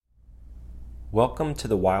Welcome to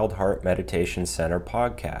the Wild Heart Meditation Center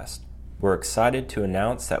podcast. We're excited to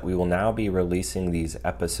announce that we will now be releasing these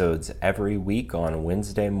episodes every week on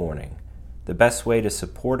Wednesday morning. The best way to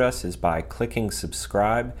support us is by clicking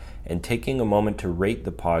subscribe and taking a moment to rate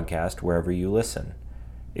the podcast wherever you listen.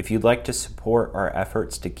 If you'd like to support our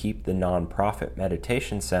efforts to keep the nonprofit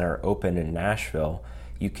meditation center open in Nashville,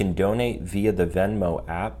 you can donate via the Venmo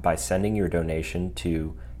app by sending your donation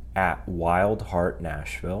to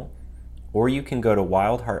 @WildHeartNashville, or you can go to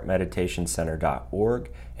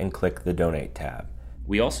wildheartmeditationcenter.org and click the donate tab.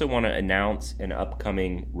 We also want to announce an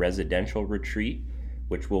upcoming residential retreat,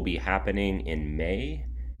 which will be happening in May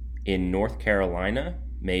in North Carolina,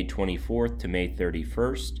 May 24th to May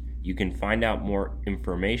 31st. You can find out more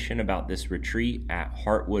information about this retreat at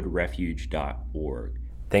heartwoodrefuge.org.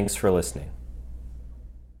 Thanks for listening.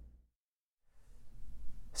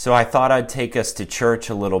 So I thought I'd take us to church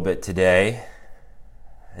a little bit today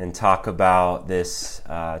and talk about this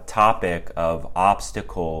topic of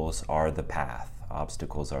obstacles are the path.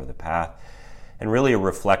 Obstacles are the path. And really a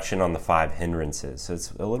reflection on the 5 hindrances. So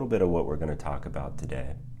it's a little bit of what we're going to talk about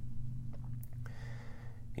today.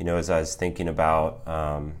 You know, as I was thinking about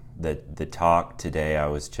the talk today, I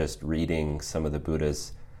was just reading some of the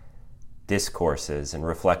Buddha's discourses and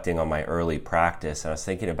reflecting on my early practice. And I was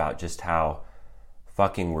thinking about just how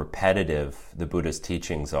fucking repetitive the Buddha's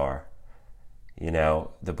teachings are. You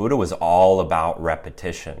know, the Buddha was all about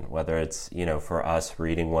repetition, whether it's, you know, for us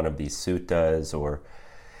reading one of these suttas or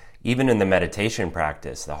even in the meditation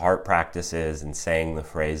practice, the heart practices and saying the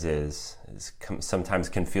phrases sometimes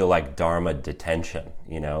can feel like Dharma detention,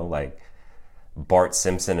 you know, like Bart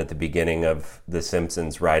Simpson at the beginning of The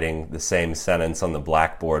Simpsons writing the same sentence on the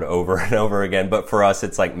blackboard over and over again. But for us,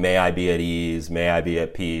 it's like, may I be at ease, may I be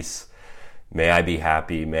at peace, may I be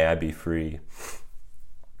happy, may I be free.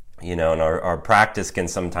 You know, and our practice can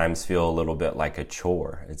sometimes feel a little bit like a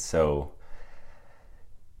chore. It's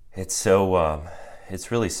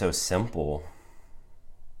really so simple.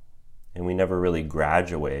 And we never really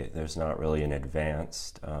graduate. There's not really an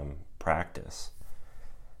advanced practice.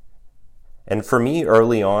 And for me,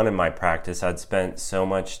 early on in my practice, I'd spent so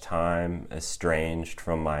much time estranged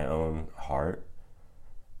from my own heart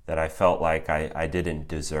that I felt like I didn't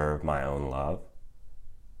deserve my own love.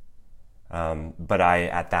 But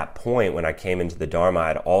at that point, when I came into the Dharma,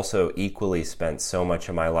 I'd also equally spent so much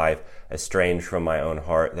of my life estranged from my own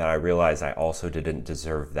heart that I realized I also didn't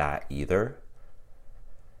deserve that either.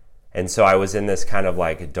 And so I was in this kind of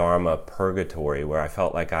like Dharma purgatory where I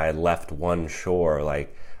felt like I had left one shore,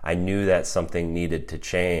 like I knew that something needed to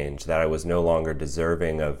change, that I was no longer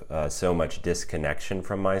deserving of so much disconnection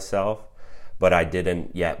from myself, but I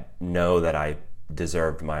didn't yet know that I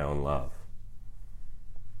deserved my own love.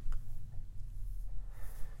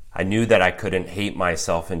 I knew that I couldn't hate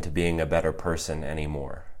myself into being a better person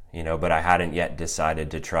anymore, you know, but I hadn't yet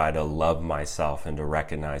decided to try to love myself into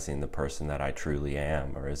recognizing the person that I truly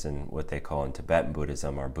am, or as in what they call in Tibetan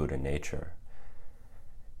Buddhism, our Buddha nature.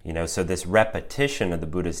 You know, so this repetition of the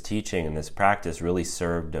Buddha's teaching and this practice really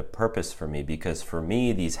served a purpose for me, because for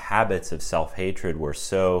me, these habits of self-hatred were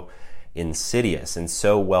so insidious and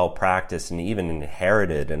so well practiced and even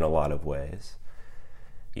inherited in a lot of ways.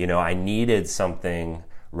 You know, I needed something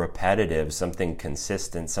repetitive, something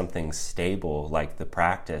consistent, something stable, like the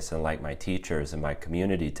practice and like my teachers and my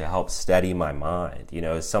community to help steady my mind, you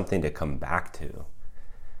know, something to come back to,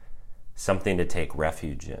 something to take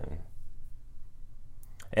refuge in.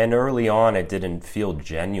 And early on, it didn't feel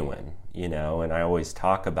genuine, you know, and I always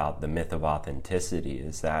talk about the myth of authenticity,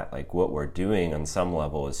 is that like what we're doing on some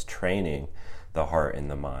level is training the heart and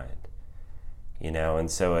the mind. You know, and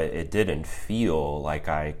so it didn't feel like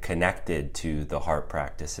I connected to the heart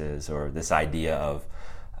practices or this idea of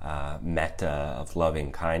metta, of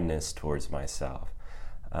loving kindness towards myself.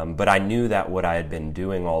 But I knew that what I had been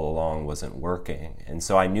doing all along wasn't working. And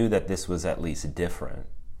so I knew that this was at least different.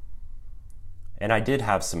 And I did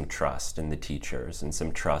have some trust in the teachers and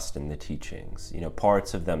some trust in the teachings. You know,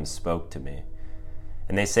 parts of them spoke to me.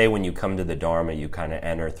 And they say when you come to the Dharma, you kind of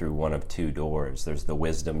enter through one of 2 doors. There's the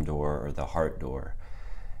wisdom door or the heart door.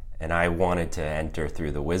 And I wanted to enter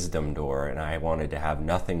through the wisdom door, and I wanted to have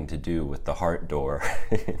nothing to do with the heart door.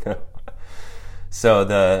 You know? So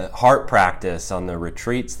the heart practice on the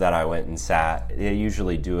retreats that I went and sat, they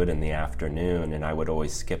usually do it in the afternoon, and I would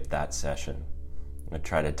always skip that session. I'd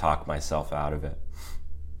try to talk myself out of it.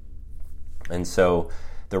 And so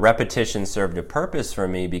the repetition served a purpose for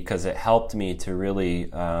me because it helped me to really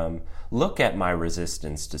look at my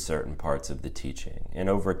resistance to certain parts of the teaching. And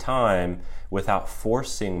over time, without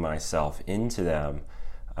forcing myself into them,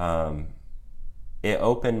 it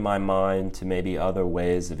opened my mind to maybe other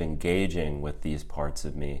ways of engaging with these parts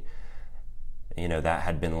of me, that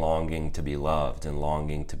had been longing to be loved and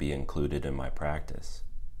longing to be included in my practice.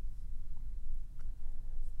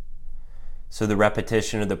 So the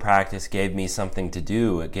repetition of the practice gave me something to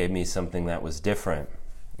do. It gave me something that was different.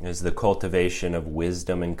 It was the cultivation of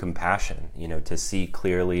wisdom and compassion, to see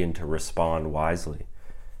clearly and to respond wisely.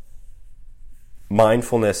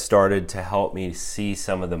 Mindfulness started to help me see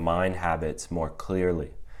some of the mind habits more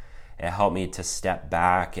clearly. It helped me to step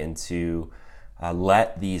back and to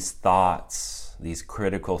let these thoughts, these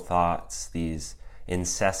critical thoughts, these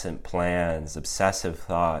incessant plans, obsessive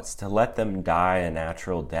thoughts, to let them die a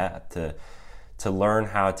natural death, to learn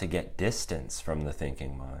how to get distance from the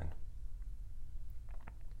thinking mind.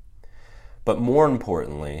 But more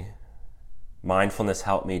importantly, mindfulness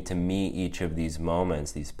helped me to meet each of these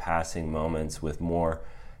moments, these passing moments, with more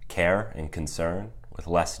care and concern, with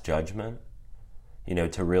less judgment,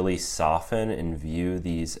 to really soften and view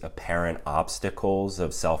these apparent obstacles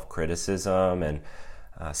of self-criticism and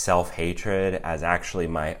self-hatred as actually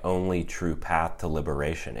my only true path to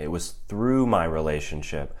liberation. It was through my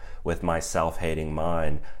relationship with my self-hating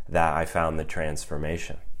mind that I found the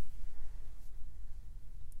transformation.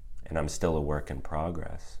 And I'm still a work in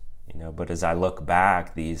progress, but as I look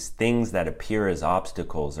back, these things that appear as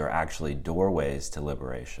obstacles are actually doorways to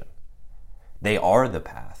liberation. They are the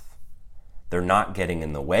path. They're not getting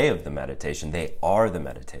in the way of the meditation. They are the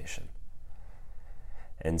meditation.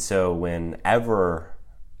 And so whenever,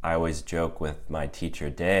 I always joke with my teacher,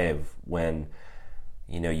 Dave, when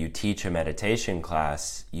you teach a meditation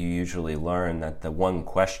class, you usually learn that the one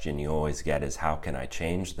question you always get is, how can I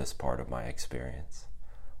change this part of my experience?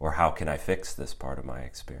 Or how can I fix this part of my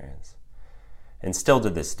experience? And still to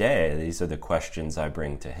this day, these are the questions I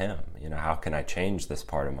bring to him. How can I change this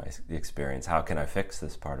part of my experience? How can I fix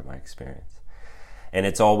this part of my experience? And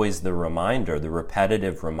it's always the reminder, the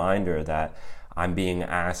repetitive reminder that I'm being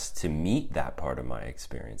asked to meet that part of my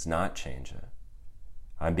experience, not change it.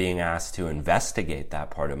 I'm being asked to investigate that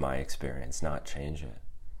part of my experience, not change it.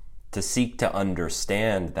 To seek to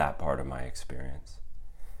understand that part of my experience.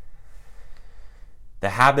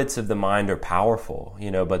 The habits of the mind are powerful,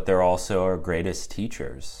 but they're also our greatest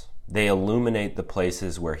teachers. They illuminate the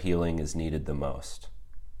places where healing is needed the most.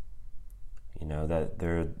 That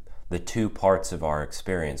they're the two parts of our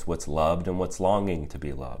experience, what's loved and what's longing to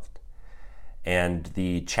be loved. And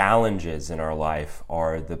the challenges in our life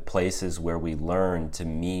are the places where we learn to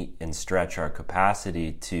meet and stretch our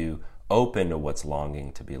capacity to open to what's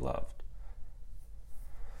longing to be loved.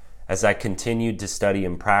 As I continued to study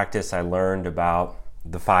and practice, I learned about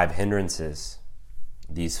the 5 hindrances,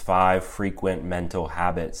 these 5 frequent mental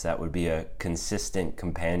habits that would be a consistent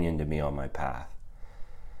companion to me on my path.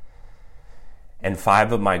 And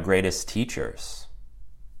 5 of my greatest teachers.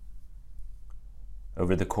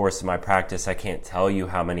 Over the course of my practice, I can't tell you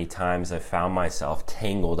how many times I found myself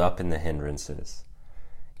tangled up in the hindrances.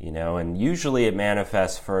 And usually it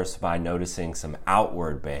manifests first by noticing some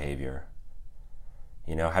outward behavior.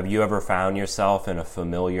 Have you ever found yourself in a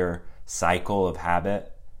familiar cycle of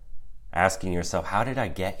habit, asking yourself, how did I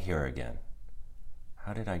get here again?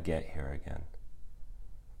 How did I get here again?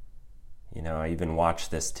 I even watched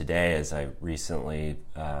this today as I recently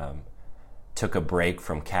took a break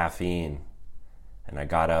from caffeine. And I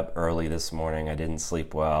got up early this morning. I didn't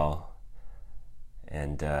sleep well.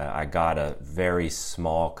 And I got a very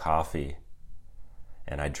small coffee.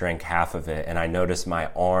 And I drank half of it. And I noticed my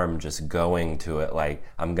arm just going to it like,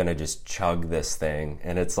 I'm going to just chug this thing.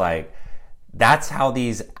 And it's like, that's how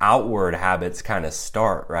these outward habits kind of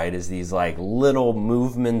start, right? Is these like little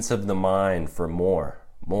movements of the mind for more.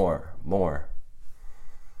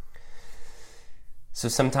 So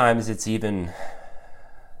sometimes it's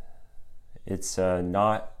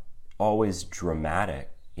not always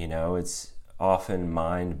dramatic, it's often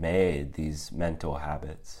mind-made, these mental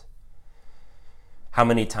habits. How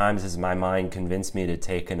many times has my mind convinced me to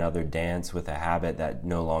take another dance with a habit that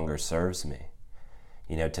no longer serves me?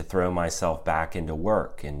 To throw myself back into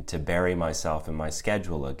work and to bury myself in my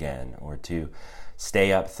schedule again, or to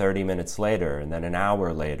stay up 30 minutes later and then an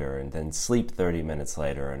hour later and then sleep 30 minutes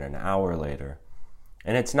later and an hour later.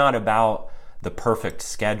 And it's not about the perfect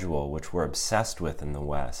schedule, which we're obsessed with in the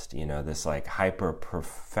West, this like hyper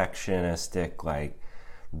perfectionistic, like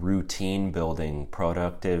routine building,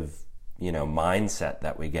 productive, mindset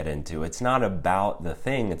that we get into. It's not about the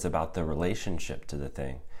thing, it's about the relationship to the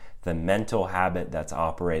thing, the mental habit that's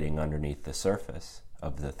operating underneath the surface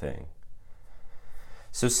of the thing.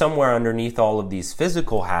 So somewhere underneath all of these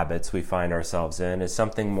physical habits we find ourselves in is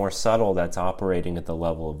something more subtle that's operating at the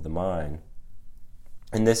level of the mind.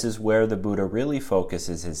 And this is where the Buddha really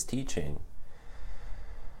focuses his teaching.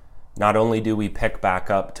 Not only do we pick back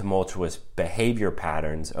up tumultuous behavior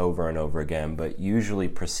patterns over and over again, but usually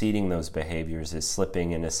preceding those behaviors is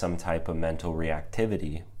slipping into some type of mental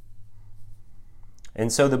reactivity.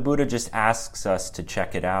 And so the Buddha just asks us to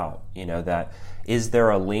check it out, that is there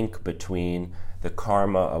a link between the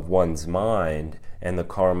karma of one's mind and the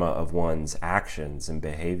karma of one's actions and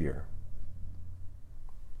behavior?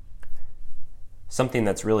 Something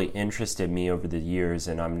that's really interested me over the years,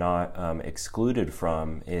 and I'm not excluded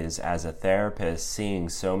from, is as a therapist, seeing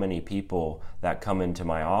so many people that come into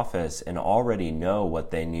my office and already know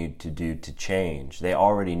what they need to do to change. They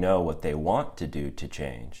already know what they want to do to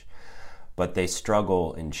change, but they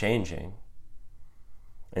struggle in changing.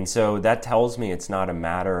 And so that tells me it's not a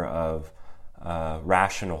matter of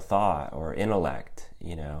rational thought or intellect,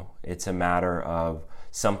 It's a matter of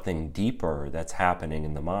something deeper that's happening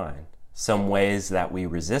in the mind. Some ways that we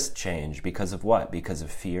resist change because of what? Because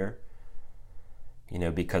of fear,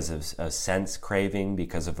 because of sense craving,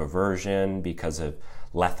 because of aversion, because of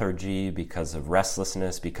lethargy, because of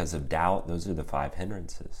restlessness, because of doubt. Those are the 5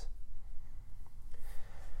 hindrances.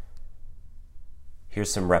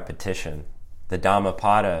 Here's some repetition. The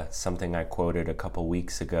Dhammapada, something I quoted a couple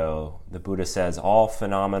weeks ago, the Buddha says, all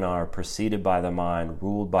phenomena are preceded by the mind,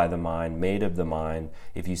 ruled by the mind, made of the mind.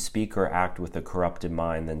 If you speak or act with a corrupted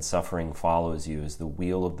mind, then suffering follows you as the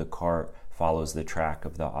wheel of the cart follows the track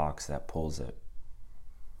of the ox that pulls it.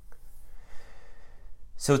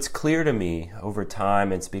 So it's clear to me, over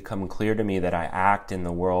time, it's become clear to me that I act in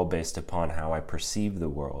the world based upon how I perceive the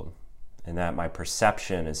world, and that my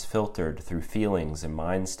perception is filtered through feelings and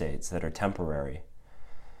mind states that are temporary.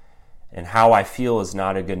 And how I feel is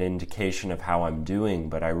not a good indication of how I'm doing,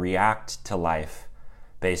 but I react to life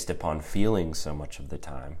based upon feelings so much of the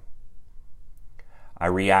time. I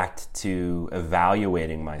react to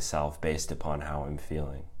evaluating myself based upon how I'm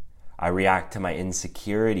feeling. I react to my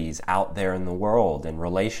insecurities out there in the world, in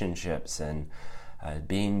relationships, and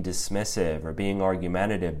being dismissive or being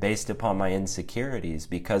argumentative based upon my insecurities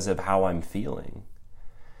because of how I'm feeling.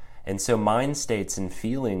 And so mind states and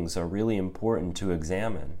feelings are really important to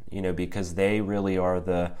examine, because they really are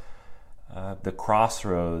the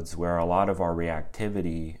crossroads where a lot of our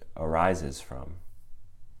reactivity arises from.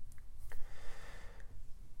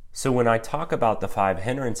 So when I talk about the 5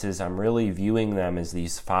 hindrances, I'm really viewing them as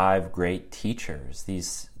these 5 great teachers,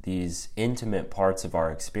 these intimate parts of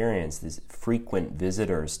our experience, these frequent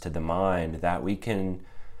visitors to the mind that we can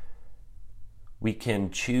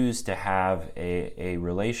choose to have a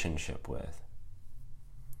relationship with.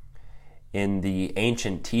 In the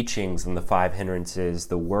ancient teachings on the 5 hindrances,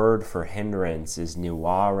 the word for hindrance is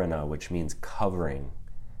nivarana, which means covering.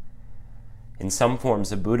 In some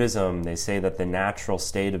forms of Buddhism, they say that the natural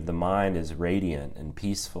state of the mind is radiant and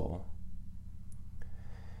peaceful.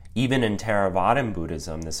 Even in Theravadan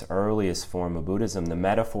Buddhism, this earliest form of Buddhism, the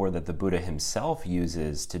metaphor that the Buddha himself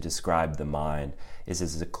uses to describe the mind is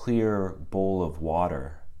as a clear bowl of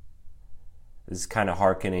water. This is kind of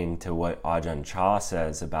hearkening to what Ajahn Chah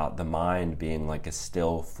says about the mind being like a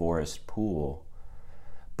still forest pool.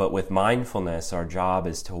 But with mindfulness, our job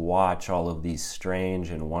is to watch all of these strange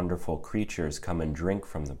and wonderful creatures come and drink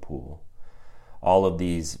from the pool. All of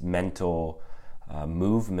these mental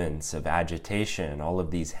movements of agitation, all of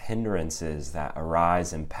these hindrances that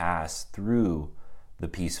arise and pass through the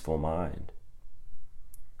peaceful mind.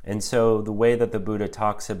 And so the way that the Buddha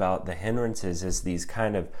talks about the hindrances is these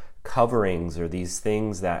kind of coverings or these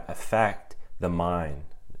things that affect the mind,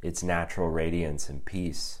 its natural radiance and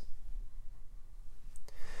peace.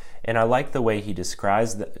 And I like the way he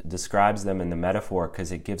describes them in the metaphor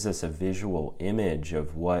because it gives us a visual image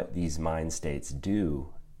of what these mind states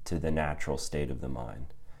do to the natural state of the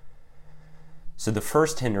mind. So the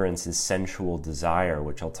first hindrance is sensual desire,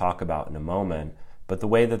 which I'll talk about in a moment. But the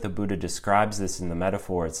way that the Buddha describes this in the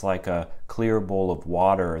metaphor, it's like a clear bowl of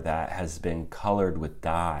water that has been colored with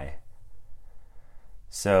dye.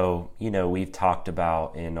 So, we've talked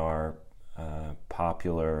about in our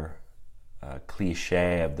popular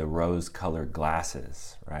cliche of the rose-colored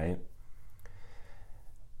glasses, right?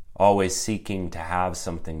 Always seeking to have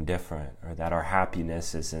something different, or that our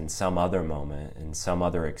happiness is in some other moment, in some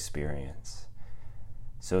other experience.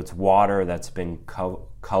 So it's water that's been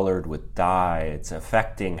colored with dye. It's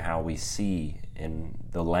affecting how we see in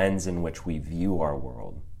the lens in which we view our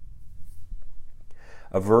world.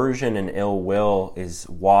 Aversion and ill will is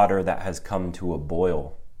water that has come to a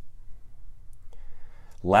boil.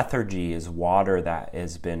 Lethargy is water that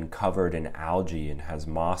has been covered in algae and has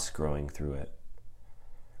moss growing through it.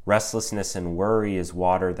 Restlessness and worry is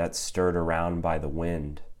water that's stirred around by the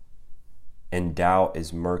wind. and doubt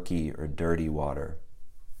is murky or dirty water.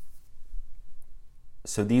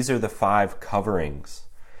 So these are the 5 coverings.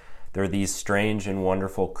 They're these strange and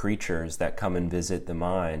wonderful creatures that come and visit the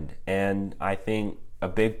mind. And I think a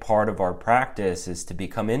big part of our practice is to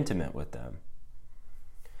become intimate with them.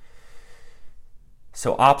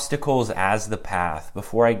 So obstacles as the path.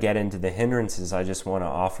 Before I get into the hindrances, I just want to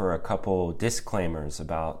offer a couple disclaimers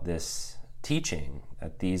about this teaching,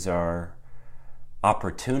 that these are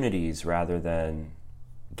opportunities rather than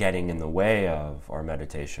getting in the way of our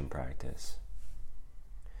meditation practice.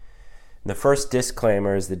 The first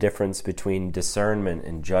disclaimer is the difference between discernment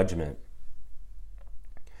and judgment.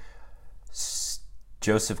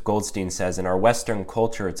 Joseph Goldstein says, in our Western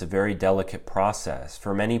culture, it's a very delicate process.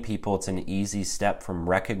 For many people, it's an easy step from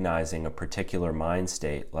recognizing a particular mind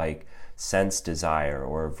state, like sense desire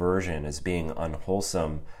or aversion, as being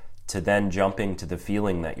unwholesome, to then jumping to the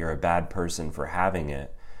feeling that you're a bad person for having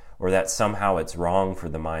it, or that somehow it's wrong for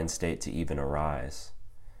the mind state to even arise.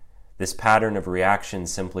 This pattern of reaction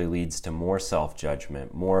simply leads to more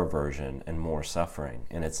self-judgment, more aversion, and more suffering,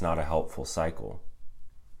 and it's not a helpful cycle.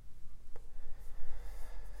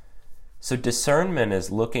 So discernment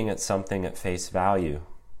is looking at something at face value,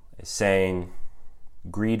 saying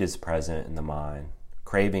greed is present in the mind,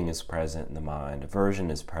 craving is present in the mind,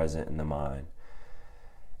 aversion is present in the mind,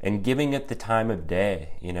 and giving it the time of day,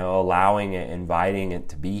 allowing it, inviting it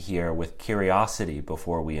to be here with curiosity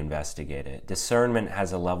before we investigate it. Discernment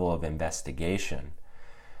has a level of investigation,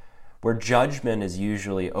 where judgment is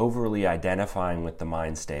usually overly identifying with the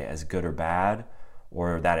mind state as good or bad,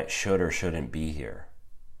 or that it should or shouldn't be here.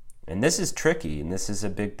 And this is tricky, and this is a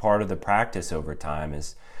big part of the practice over time,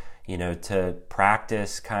 is, to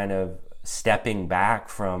practice kind of stepping back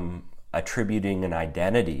from attributing an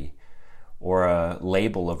identity or a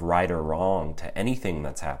label of right or wrong to anything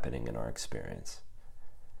that's happening in our experience.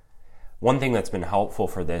 One thing that's been helpful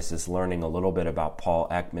for this is learning a little bit about Paul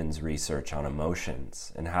Ekman's research on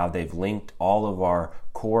emotions and how they've linked all of our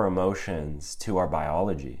core emotions to our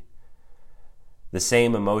biology. The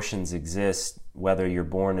same emotions exist whether you're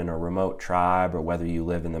born in a remote tribe or whether you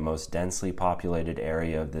live in the most densely populated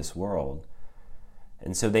area of this world.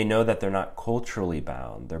 And so they know that they're not culturally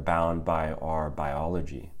bound, they're bound by our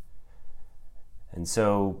biology. And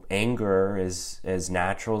so anger is as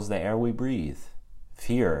natural as the air we breathe.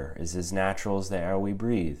 Fear is as natural as the air we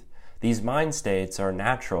breathe. These mind states are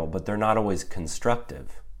natural, but they're not always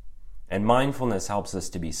constructive. And mindfulness helps us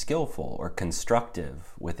to be skillful or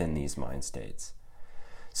constructive within these mind states.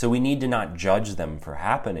 So we need to not judge them for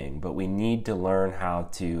happening, but we need to learn how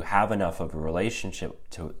to have enough of a relationship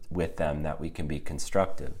with them that we can be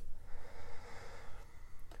constructive.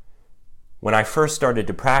 When I first started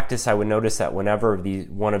to practice, I would notice that whenever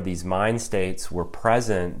one of these mind states were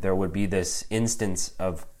present, there would be this instance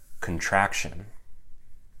of contraction,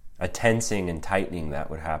 a tensing and tightening that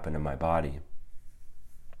would happen in my body.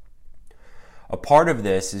 A part of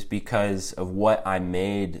this is because of what I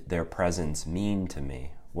made their presence mean to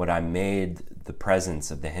me, what I made the presence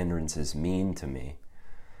of the hindrances mean to me,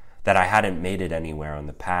 that I hadn't made it anywhere on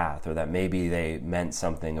the path, or that maybe they meant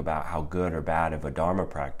something about how good or bad of a Dharma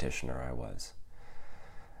practitioner I was.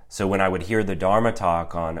 So when I would hear the Dharma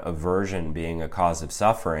talk on aversion being a cause of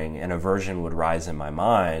suffering, and aversion would rise in my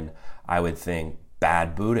mind, I would think,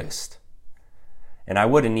 bad Buddhist. And I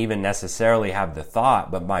wouldn't even necessarily have the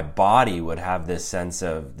thought, but my body would have this sense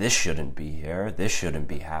of, this shouldn't be here, this shouldn't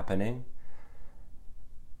be happening.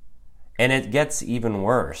 And it gets even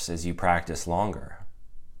worse as you practice longer.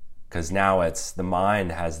 Because now the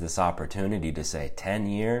mind has this opportunity to say 10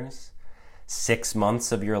 years, 6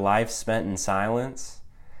 months of your life spent in silence.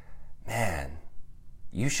 Man,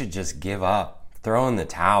 you should just give up, throw in the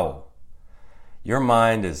towel. Your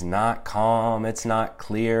mind is not calm, it's not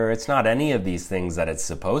clear, it's not any of these things that it's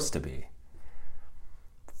supposed to be.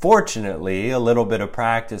 Fortunately, a little bit of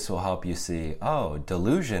practice will help you see,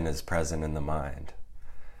 delusion is present in the mind.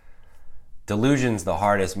 Delusion's the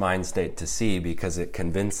hardest mind state to see because it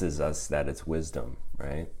convinces us that it's wisdom,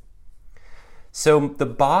 right? So the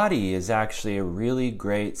body is actually a really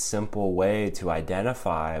great, simple way to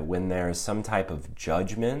identify when there's some type of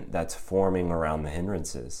judgment that's forming around the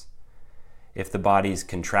hindrances. If the body's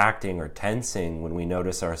contracting or tensing when we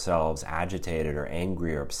notice ourselves agitated or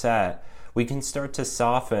angry or upset, we can start to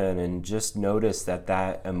soften and just notice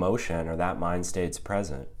that emotion or that mind state's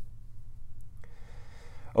present.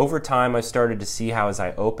 Over time, I started to see how as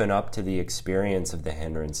I open up to the experience of the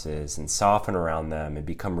hindrances and soften around them and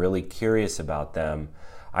become really curious about them,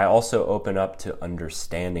 I also open up to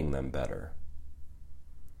understanding them better.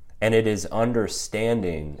 And it is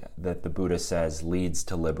understanding that the Buddha says leads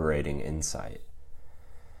to liberating insight.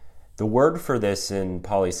 The word for this in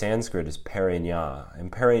Pali Sanskrit is parinya,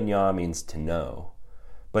 and parinya means to know,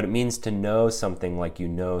 but it means to know something like you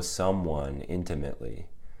know someone intimately.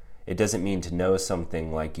 It doesn't mean to know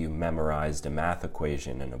something like you memorized a math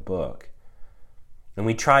equation in a book. And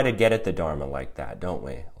we try to get at the Dharma like that, don't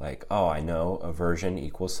we? Like, oh, I know aversion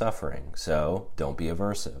equals suffering, so don't be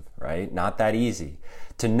aversive, right? Not that easy.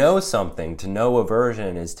 To know something, to know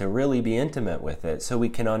aversion, is to really be intimate with it so we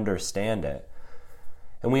can understand it.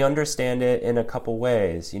 And we understand it in a couple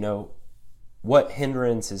ways. What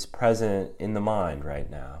hindrance is present in the mind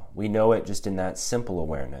right now? We know it just in that simple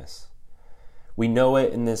awareness. We know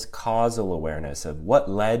it in this causal awareness of what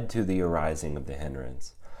led to the arising of the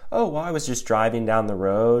hindrance. Oh, well, I was just driving down the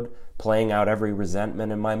road, playing out every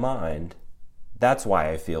resentment in my mind. That's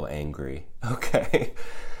why I feel angry. Okay.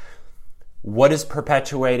 What is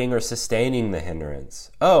perpetuating or sustaining the hindrance?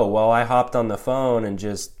 Oh, well, I hopped on the phone and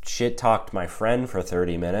just shit-talked my friend for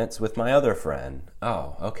 30 minutes with my other friend.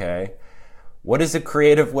 Oh, okay. What is a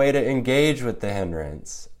creative way to engage with the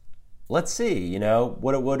hindrance? Let's see,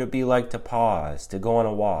 what would it be like to pause, to go on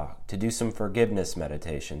a walk, to do some forgiveness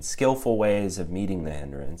meditation, skillful ways of meeting the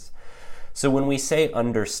hindrance. So when we say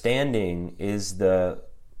understanding is the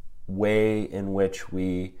way in which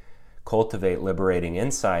we cultivate liberating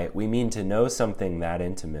insight, we mean to know something that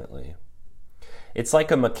intimately. It's like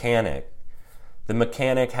a mechanic. The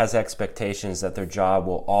mechanic has expectations that their job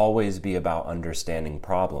will always be about understanding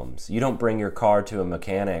problems. You don't bring your car to a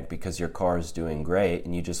mechanic because your car is doing great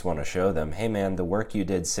and you just want to show them, hey man, the work you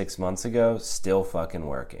did 6 months ago, still fucking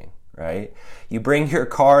working, right? You bring your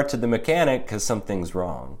car to the mechanic because something's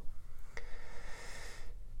wrong.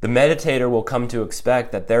 The meditator will come to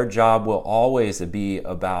expect that their job will always be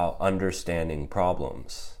about understanding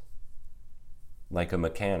problems, like a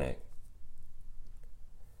mechanic.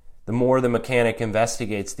 The more the mechanic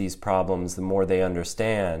investigates these problems, the more they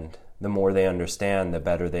understand. The more they understand, the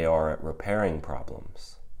better they are at repairing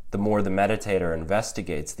problems. The more the meditator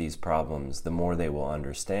investigates these problems, the more they will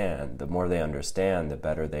understand. The more they understand, the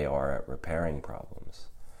better they are at repairing problems.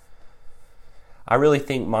 I really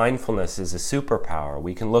think mindfulness is a superpower.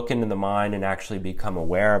 We can look into the mind and actually become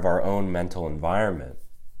aware of our own mental environment.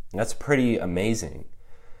 That's pretty amazing.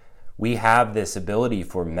 We have this ability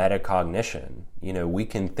for metacognition. We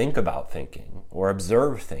can think about thinking or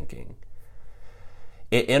observe thinking.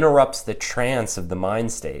 It interrupts the trance of the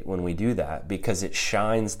mind state when we do that because it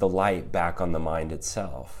shines the light back on the mind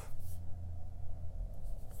itself.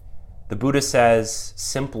 The Buddha says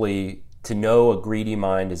simply, to know a greedy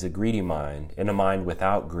mind is a greedy mind, and a mind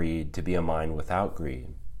without greed to be a mind without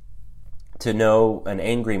greed. To know an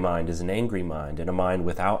angry mind is an angry mind, and a mind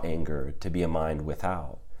without anger to be a mind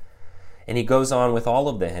without. And he goes on with all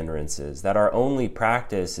of the hindrances, that our only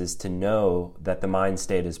practice is to know that the mind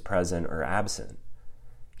state is present or absent.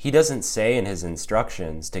 He doesn't say in his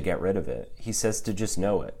instructions to get rid of it. He says to just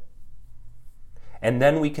know it. And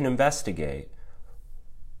then we can investigate.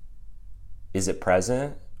 Is it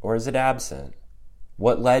present or is it absent?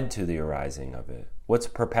 What led to the arising of it? What's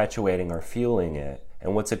perpetuating or fueling it?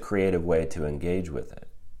 And what's a creative way to engage with it?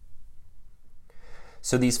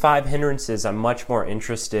 So these 5 hindrances, I'm much more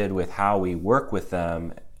interested with how we work with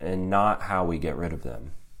them and not how we get rid of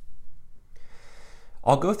them.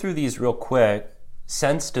 I'll go through these real quick.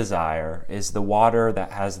 Sense desire is the water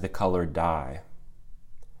that has the colored dye.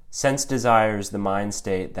 Sense desire is the mind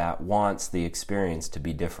state that wants the experience to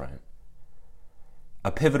be different. A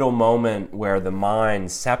pivotal moment where the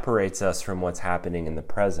mind separates us from what's happening in the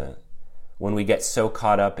present. When we get so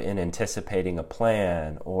caught up in anticipating a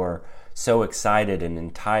plan or so excited and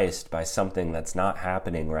enticed by something that's not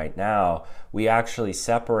happening right now, we actually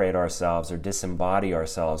separate ourselves or disembody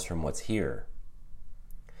ourselves from what's here.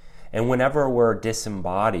 And whenever we're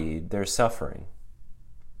disembodied, there's suffering.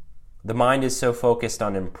 The mind is so focused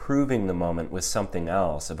on improving the moment with something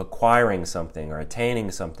else, of acquiring something or attaining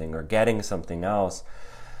something or getting something else,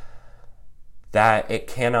 that it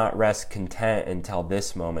cannot rest content until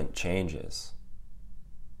this moment changes.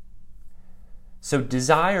 So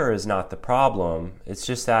desire is not the problem. It's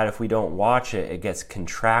just that if we don't watch it, it gets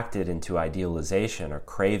contracted into idealization or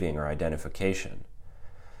craving or identification.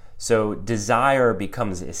 So desire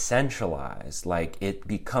becomes essentialized, like it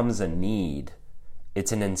becomes a need.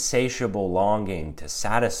 It's an insatiable longing to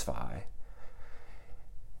satisfy.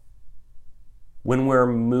 When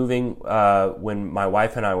when my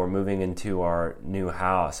wife and I were moving into our new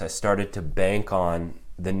house, I started to bank on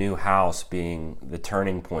the new house being the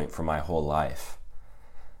turning point for my whole life.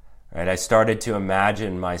 Right? I started to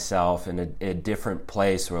imagine myself in a different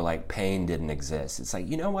place where like pain didn't exist. It's like,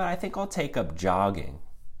 you know what? I think I'll take up jogging.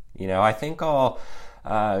 I think I'll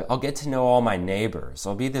I'll get to know all my neighbors.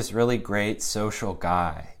 I'll be this really great social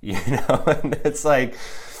guy, And it's like,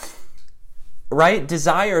 right?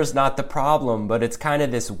 Desire is not the problem, but it's kind of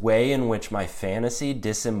this way in which my fantasy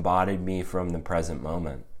disembodied me from the present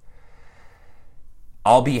moment.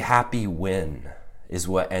 I'll be happy when is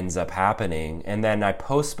what ends up happening. And then I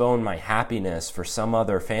postpone my happiness for some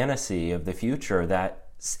other fantasy of the future that,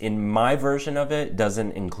 in my version of it,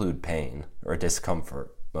 doesn't include pain or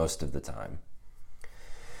discomfort most of the time.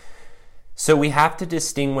 So we have to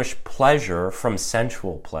distinguish pleasure from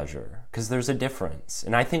sensual pleasure, because there's a difference.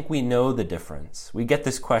 And I think we know the difference. We get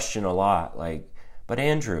this question a lot, like, but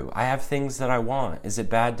Andrew, I have things that I want. Is it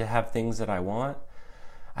bad to have things that I want?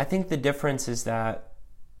 I think the difference is that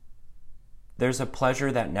there's a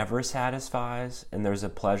pleasure that never satisfies, and there's a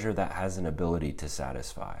pleasure that has an ability to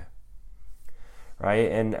satisfy.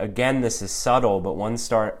 Right? And again, this is subtle, but one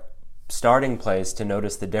starting place to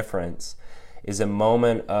notice the difference is a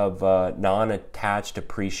moment of non-attached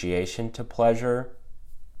appreciation to pleasure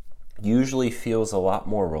usually feels a lot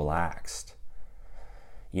more relaxed.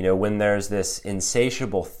 When there's this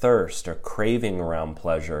insatiable thirst or craving around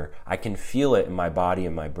pleasure, I can feel it in my body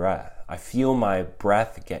and my breath. I feel my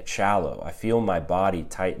breath get shallow. I feel my body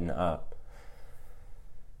tighten up.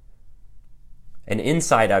 An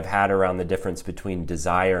insight I've had around the difference between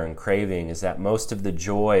desire and craving is that most of the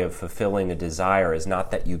joy of fulfilling a desire is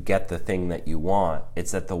not that you get the thing that you want,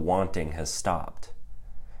 it's that the wanting has stopped.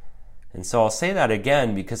 And so I'll say that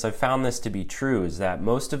again because I've found this to be true, is that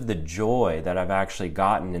most of the joy that I've actually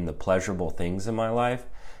gotten in the pleasurable things in my life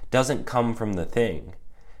doesn't come from the thing.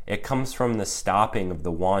 It comes from the stopping of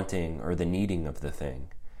the wanting or the needing of the thing.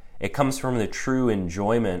 It comes from the true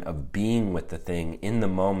enjoyment of being with the thing in the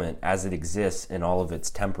moment as it exists in all of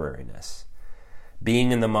its temporariness.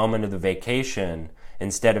 Being in the moment of the vacation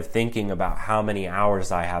instead of thinking about how many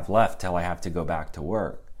hours I have left till I have to go back to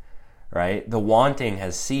work, right? The wanting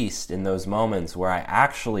has ceased in those moments where I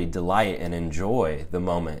actually delight and enjoy the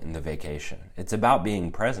moment in the vacation. It's about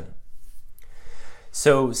being present.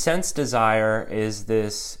 So sense desire is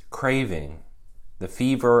this craving, the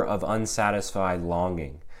fever of unsatisfied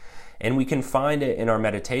longing. And we can find it in our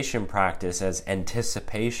meditation practice as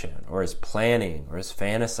anticipation or as planning or as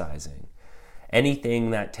fantasizing. Anything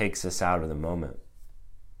that takes us out of the moment.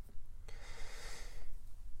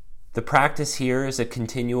 The practice here is a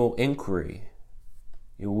continual inquiry.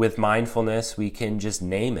 With mindfulness, we can just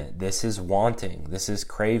name it. This is wanting. This is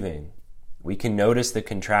craving. We can notice the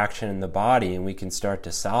contraction in the body and we can start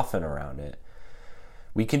to soften around it.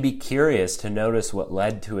 We can be curious to notice what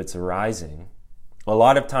led to its arising. A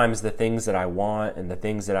lot of times the things that I want and the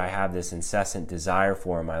things that I have this incessant desire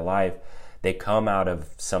for in my life, they come out of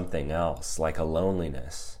something else, like a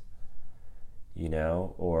loneliness,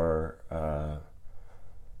 or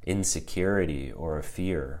insecurity or a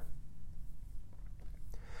fear.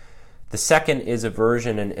 The second is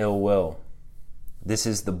aversion and ill will. This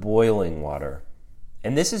is the boiling water.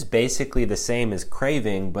 And this is basically the same as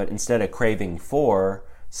craving, but instead of craving for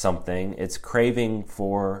something, it's craving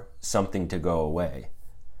for something to go away.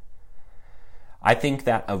 I think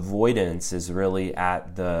that avoidance is really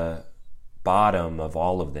at the bottom of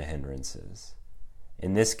all of the hindrances.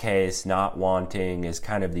 In this case, not wanting is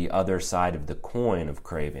kind of the other side of the coin of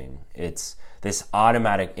craving. It's this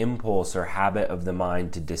automatic impulse or habit of the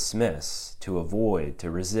mind to dismiss, to avoid, to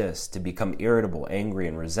resist, to become irritable, angry,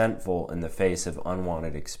 and resentful in the face of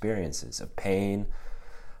unwanted experiences, of pain,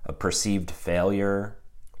 of perceived failure,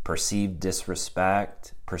 perceived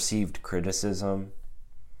disrespect, perceived criticism.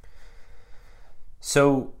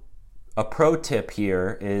 So a pro tip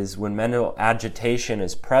here is when mental agitation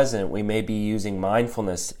is present, we may be using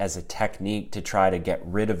mindfulness as a technique to try to get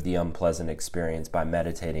rid of the unpleasant experience by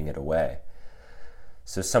meditating it away.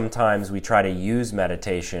 So sometimes we try to use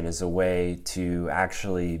meditation as a way to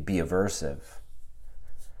actually be aversive,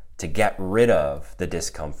 to get rid of the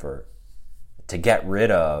discomfort, to get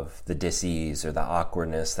rid of the dis-ease or the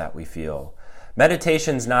awkwardness that we feel.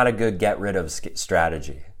 Meditation's not a good get rid of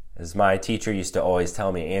strategy. As my teacher used to always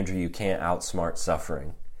tell me, Andrew, you can't outsmart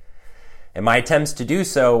suffering. And my attempts to do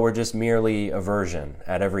so were just merely aversion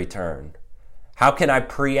at every turn. How can I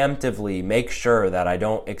preemptively make sure that I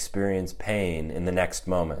don't experience pain in the next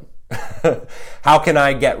moment? How can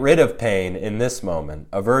I get rid of pain in this moment?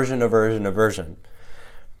 Aversion, aversion, aversion.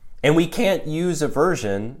 And we can't use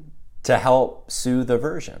aversion to help soothe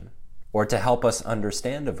aversion or to help us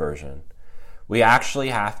understand aversion. We actually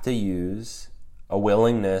have to use a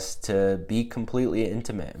willingness to be completely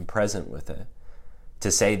intimate and present with it,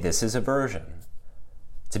 to say this is aversion,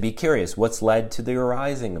 to be curious what's led to the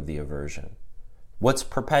arising of the aversion, what's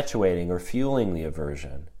perpetuating or fueling the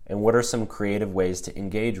aversion, And what are some creative ways to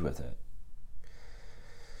engage with it?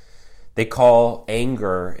 They call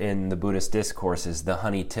anger in the Buddhist discourses the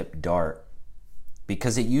honey-tipped dart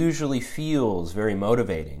because it usually feels very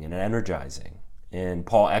motivating and energizing. And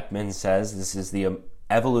Paul Ekman says this is the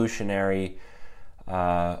evolutionary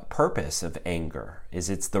purpose of anger, is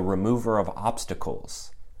it's the remover of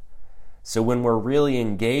obstacles. So when we're really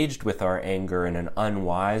engaged with our anger in an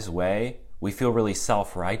unwise way, we feel really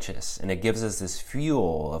self-righteous, and it gives us this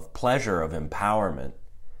fuel of pleasure, of empowerment.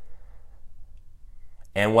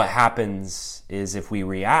 And what happens is if we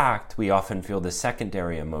react, we often feel the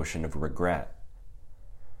secondary emotion of regret.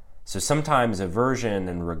 So sometimes aversion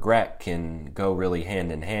and regret can go really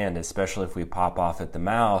hand in hand, especially if we pop off at the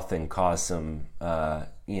mouth and cause some,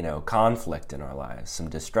 conflict in our lives, some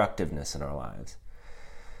destructiveness in our lives.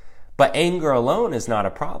 But anger alone is not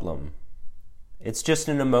a problem. It's just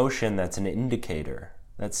an emotion that's an indicator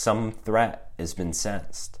that some threat has been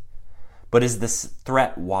sensed. But is this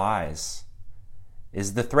threat wise?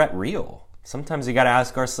 Is the threat real? Sometimes you got to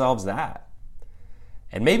ask ourselves that.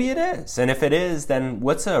 And maybe it is. And if it is, then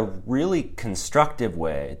what's a really constructive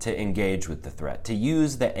way to engage with the threat? To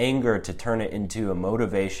use the anger to turn it into a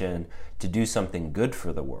motivation to do something good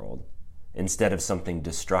for the world instead of something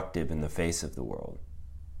destructive in the face of the world.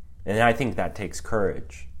 And I think that takes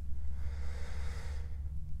courage.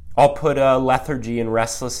 I'll put lethargy and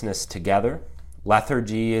restlessness together.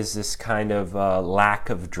 Lethargy is this kind of lack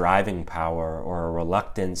of driving power or a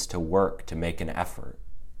reluctance to work, to make an effort.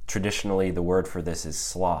 Traditionally, the word for this is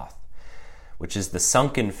sloth, which is the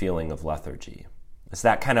sunken feeling of lethargy. It's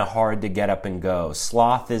that kind of hard to get up and go.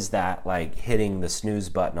 Sloth is that like hitting the snooze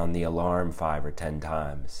button on the alarm 5 or 10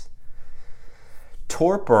 times.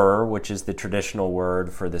 Torpor, which is the traditional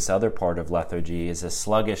word for this other part of lethargy, is a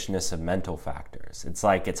sluggishness of mental factors. It's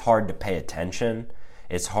like it's hard to pay attention.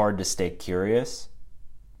 It's hard to stay curious.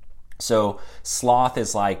 So sloth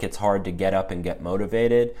is like it's hard to get up and get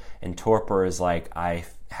motivated, and torpor is like I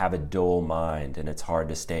have a dull mind and it's hard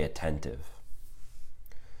to stay attentive.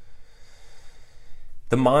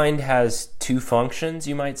 The mind has two functions,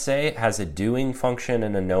 you might say. It has a doing function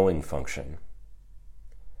and a knowing function.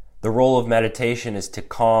 The role of meditation is to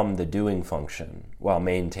calm the doing function while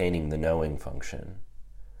maintaining the knowing function.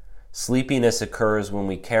 Sleepiness occurs when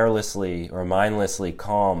we carelessly or mindlessly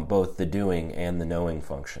calm both the doing and the knowing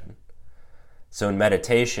function. So in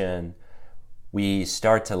meditation, we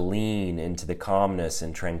start to lean into the calmness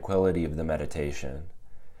and tranquility of the meditation.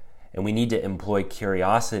 And we need to employ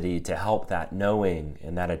curiosity to help that knowing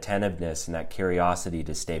and that attentiveness and that curiosity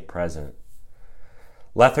to stay present.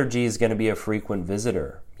 Lethargy is going to be a frequent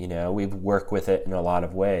visitor. We work with it in a lot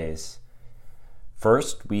of ways.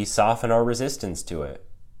 First, we soften our resistance to it.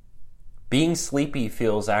 Being sleepy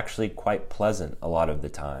feels actually quite pleasant a lot of the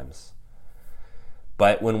times.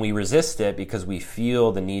 But when we resist it because we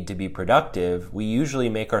feel the need to be productive, we usually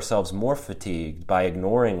make ourselves more fatigued by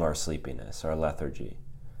ignoring our sleepiness, our lethargy.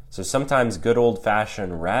 So sometimes good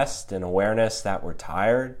old-fashioned rest and awareness that we're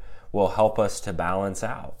tired will help us to balance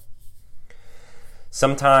out.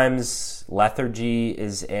 Sometimes lethargy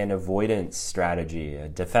is an avoidance strategy, a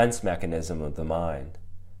defense mechanism of the mind.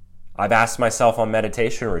 I've asked myself on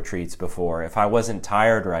meditation retreats before, if I wasn't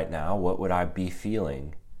tired right now, what would I be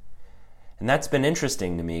feeling? And that's been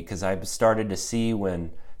interesting to me because I've started to see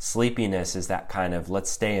when sleepiness is that kind of let's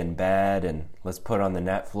stay in bed and let's put on the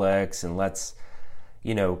Netflix and let's,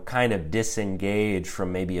 kind of disengage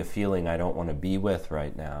from maybe a feeling I don't want to be with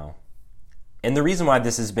right now. And the reason why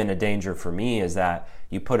this has been a danger for me is that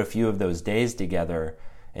you put a few of those days together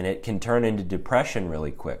and it can turn into depression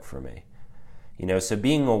really quick for me. So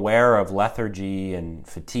being aware of lethargy and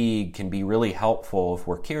fatigue can be really helpful if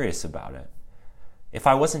we're curious about it. If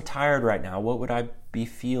I wasn't tired right now, what would I be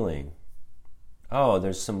feeling? Oh,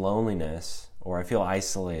 there's some loneliness, or I feel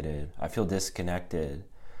isolated, I feel disconnected.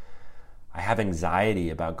 I have anxiety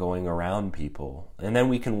about going around people. And then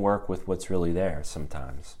we can work with what's really there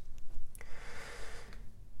sometimes.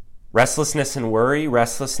 Restlessness and worry.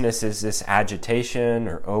 Restlessness is this agitation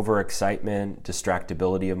or overexcitement,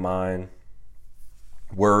 distractibility of mind.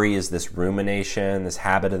 Worry is this rumination, this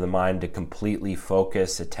habit of the mind to completely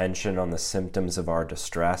focus attention on the symptoms of our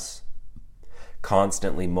distress,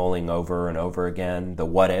 constantly mulling over and over again the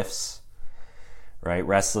what ifs, right?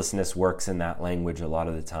 Restlessness works in that language a lot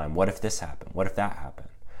of the time. What if this happened? What if that happened?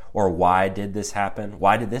 Or why did this happen?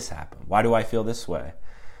 Why did this happen? Why do I feel this way?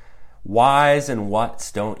 Whys and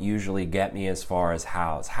whats don't usually get me as far as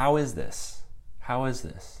hows. How is this? How is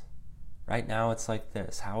this? Right now it's like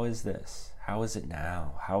this. How is this? How is it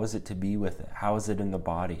now? How is it to be with it? How is it in the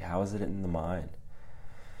body? How is it in the mind?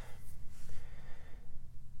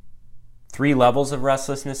 3 levels of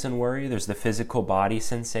restlessness and worry. There's the physical body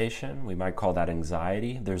sensation. We might call that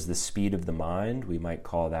anxiety. There's the speed of the mind. We might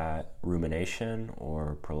call that rumination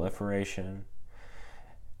or proliferation.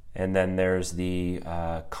 And then there's the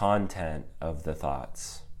content of the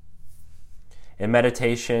thoughts. In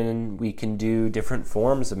meditation, we can do different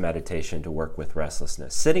forms of meditation to work with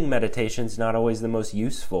restlessness. Sitting meditation is not always the most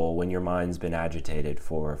useful when your mind's been agitated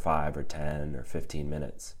for 5 or 10 or 15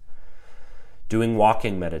 minutes. Doing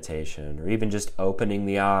walking meditation, or even just opening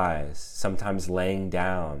the eyes, sometimes laying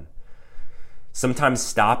down. Sometimes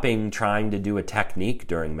stopping trying to do a technique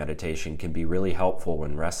during meditation can be really helpful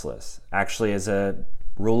when restless. Actually, as a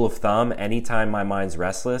rule of thumb, anytime my mind's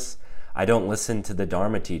restless, I don't listen to the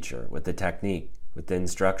Dharma teacher with the technique, with the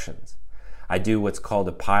instructions. I do what's called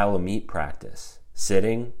a pile of meat practice.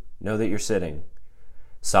 Sitting, know that you're sitting.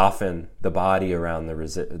 Soften the body around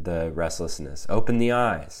the restlessness. Open the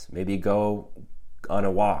eyes. Maybe go on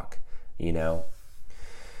a walk,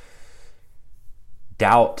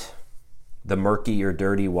 Doubt, the murky or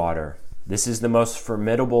dirty water. This is the most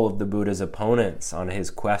formidable of the Buddha's opponents on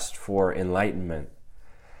his quest for enlightenment.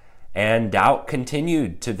 And doubt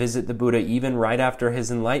continued to visit the Buddha even right after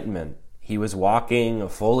his enlightenment. He was walking, a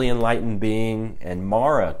fully enlightened being, and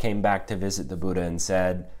Mara came back to visit the Buddha and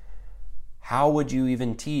said, "How would you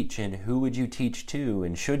even teach, and who would you teach to,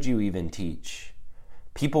 and should you even teach?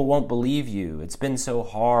 People won't believe you. It's been so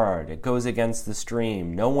hard. It goes against the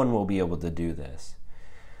stream. No one will be able to do this."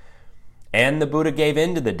 And the Buddha gave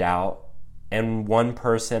in to the doubt, and one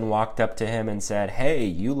person walked up to him and said, "Hey,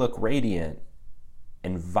 you look radiant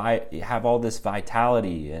and have all this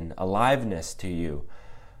vitality and aliveness to you.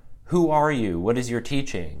 Who are you? What is your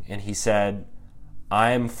teaching?" And he said,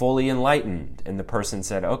 "I'm fully enlightened." And the person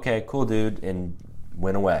said, "Okay, cool, dude," and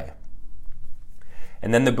went away.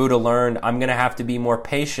 And then the Buddha learned, I'm going to have to be more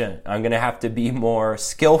patient. I'm going to have to be more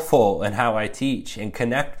skillful in how I teach and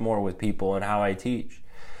connect more with people in how I teach.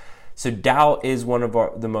 So doubt is one of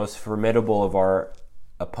the most formidable of our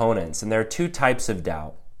opponents. And there are 2 types of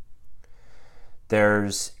doubt.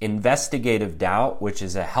 There's investigative doubt, which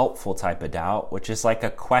is a helpful type of doubt, which is like a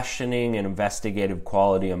questioning and investigative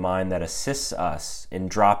quality of mind that assists us in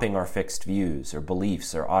dropping our fixed views or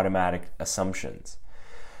beliefs or automatic assumptions.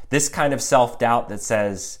 This kind of self-doubt that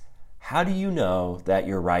says, how do you know that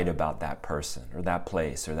you're right about that person or that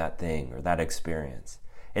place or that thing or that experience?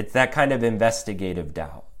 It's that kind of investigative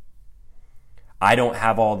doubt. I don't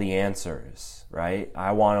have all the answers, right?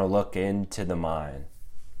 I want to look into the mind.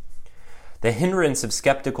 The hindrance of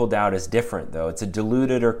skeptical doubt is different, though. It's a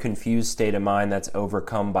diluted or confused state of mind that's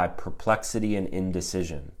overcome by perplexity and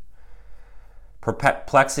indecision.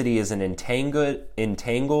 Perplexity is an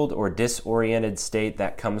entangled or disoriented state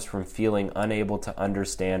that comes from feeling unable to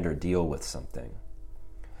understand or deal with something.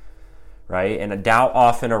 Right? And a doubt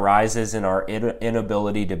often arises in our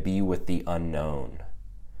inability to be with the unknown.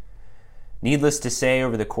 Needless to say,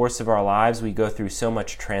 over the course of our lives, we go through so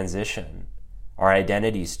much transition. Our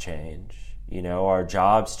identities change. Our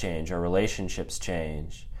jobs change, our relationships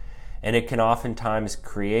change. And it can oftentimes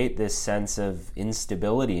create this sense of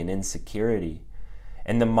instability and insecurity.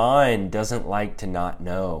 And the mind doesn't like to not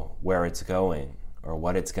know where it's going or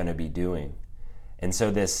what it's going to be doing. And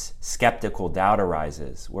so this skeptical doubt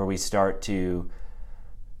arises where we start to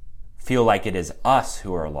feel like it is us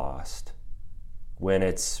who are lost when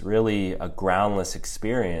it's really a groundless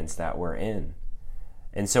experience that we're in.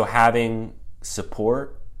 And so having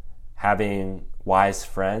support, having wise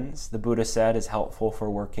friends, the Buddha said, is helpful for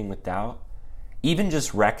working with doubt. Even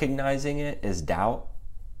just recognizing it as doubt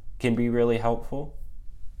can be really helpful.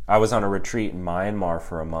 I was on a retreat in Myanmar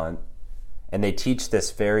for a month, and they teach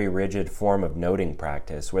this very rigid form of noting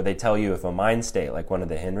practice where they tell you if a mind state, like one of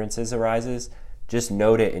the hindrances, arises, just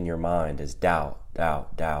note it in your mind as doubt,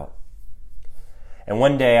 doubt, doubt. And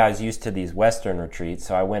one day I was used to these Western retreats,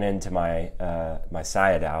 so I went into my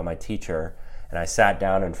Sayadaw, my teacher, and I sat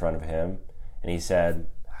down in front of him, and he said,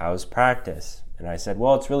 "How's practice?" And I said,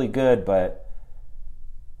 "Well, it's really good, but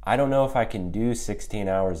I don't know if I can do 16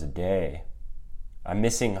 hours a day. I'm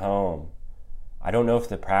missing home. I don't know if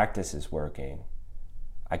the practice is working.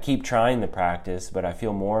 I keep trying the practice, but I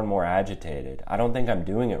feel more and more agitated. I don't think I'm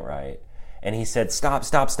doing it right." And he said, "Stop,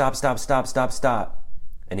 stop, stop, stop, stop, stop, stop."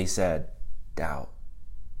 And he said, "Doubt,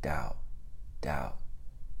 doubt, doubt,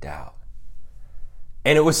 doubt."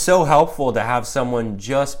 And it was so helpful to have someone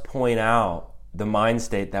just point out the mind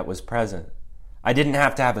state that was present. I didn't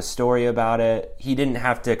have to have a story about it. He didn't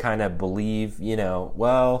have to kind of believe,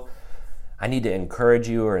 well, I need to encourage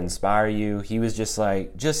you or inspire you. He was just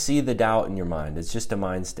like, just see the doubt in your mind. It's just a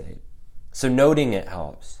mind state. So noting it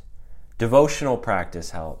helps. Devotional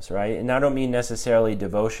practice helps, right? And I don't mean necessarily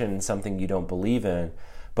devotion in something you don't believe in,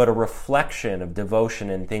 but a reflection of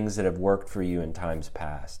devotion in things that have worked for you in times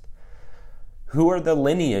past. Who are the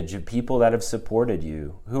lineage of people that have supported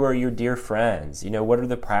you? Who are your dear friends? What are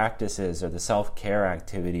the practices or the self-care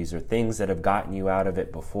activities or things that have gotten you out of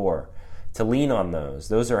it before? To lean on those.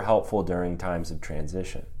 Those are helpful during times of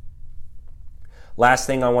transition. Last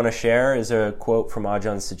thing I want to share is a quote from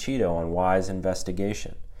Ajahn Sucitto on wise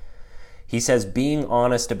investigation. He says, being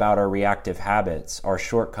honest about our reactive habits, our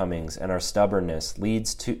shortcomings, and our stubbornness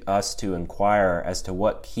leads us to inquire as to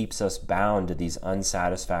what keeps us bound to these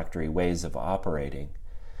unsatisfactory ways of operating.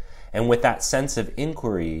 And with that sense of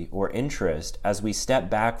inquiry or interest, as we step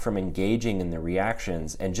back from engaging in the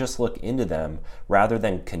reactions and just look into them rather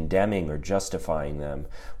than condemning or justifying them,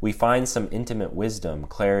 we find some intimate wisdom,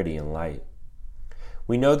 clarity, and light.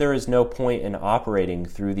 We know there is no point in operating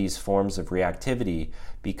through these forms of reactivity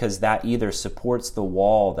because that either supports the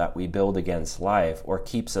wall that we build against life or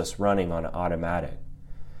keeps us running on automatic.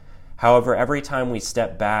 However, every time we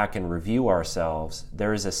step back and review ourselves,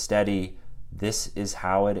 there is a steady, this is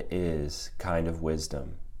how it is kind of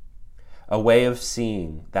wisdom. A way of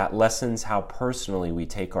seeing that lessens how personally we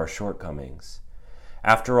take our shortcomings.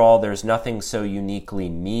 After all, there's nothing so uniquely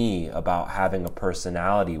me about having a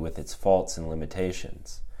personality with its faults and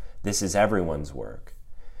limitations. This is everyone's work.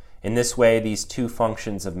 In this way, these two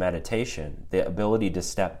functions of meditation, the ability to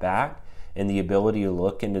step back and the ability to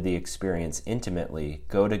look into the experience intimately,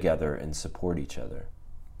 go together and support each other.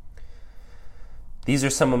 These are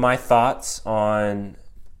some of my thoughts on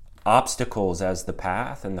obstacles as the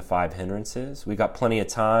path and the 5 hindrances. We got plenty of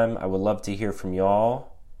time. I would love to hear from y'all.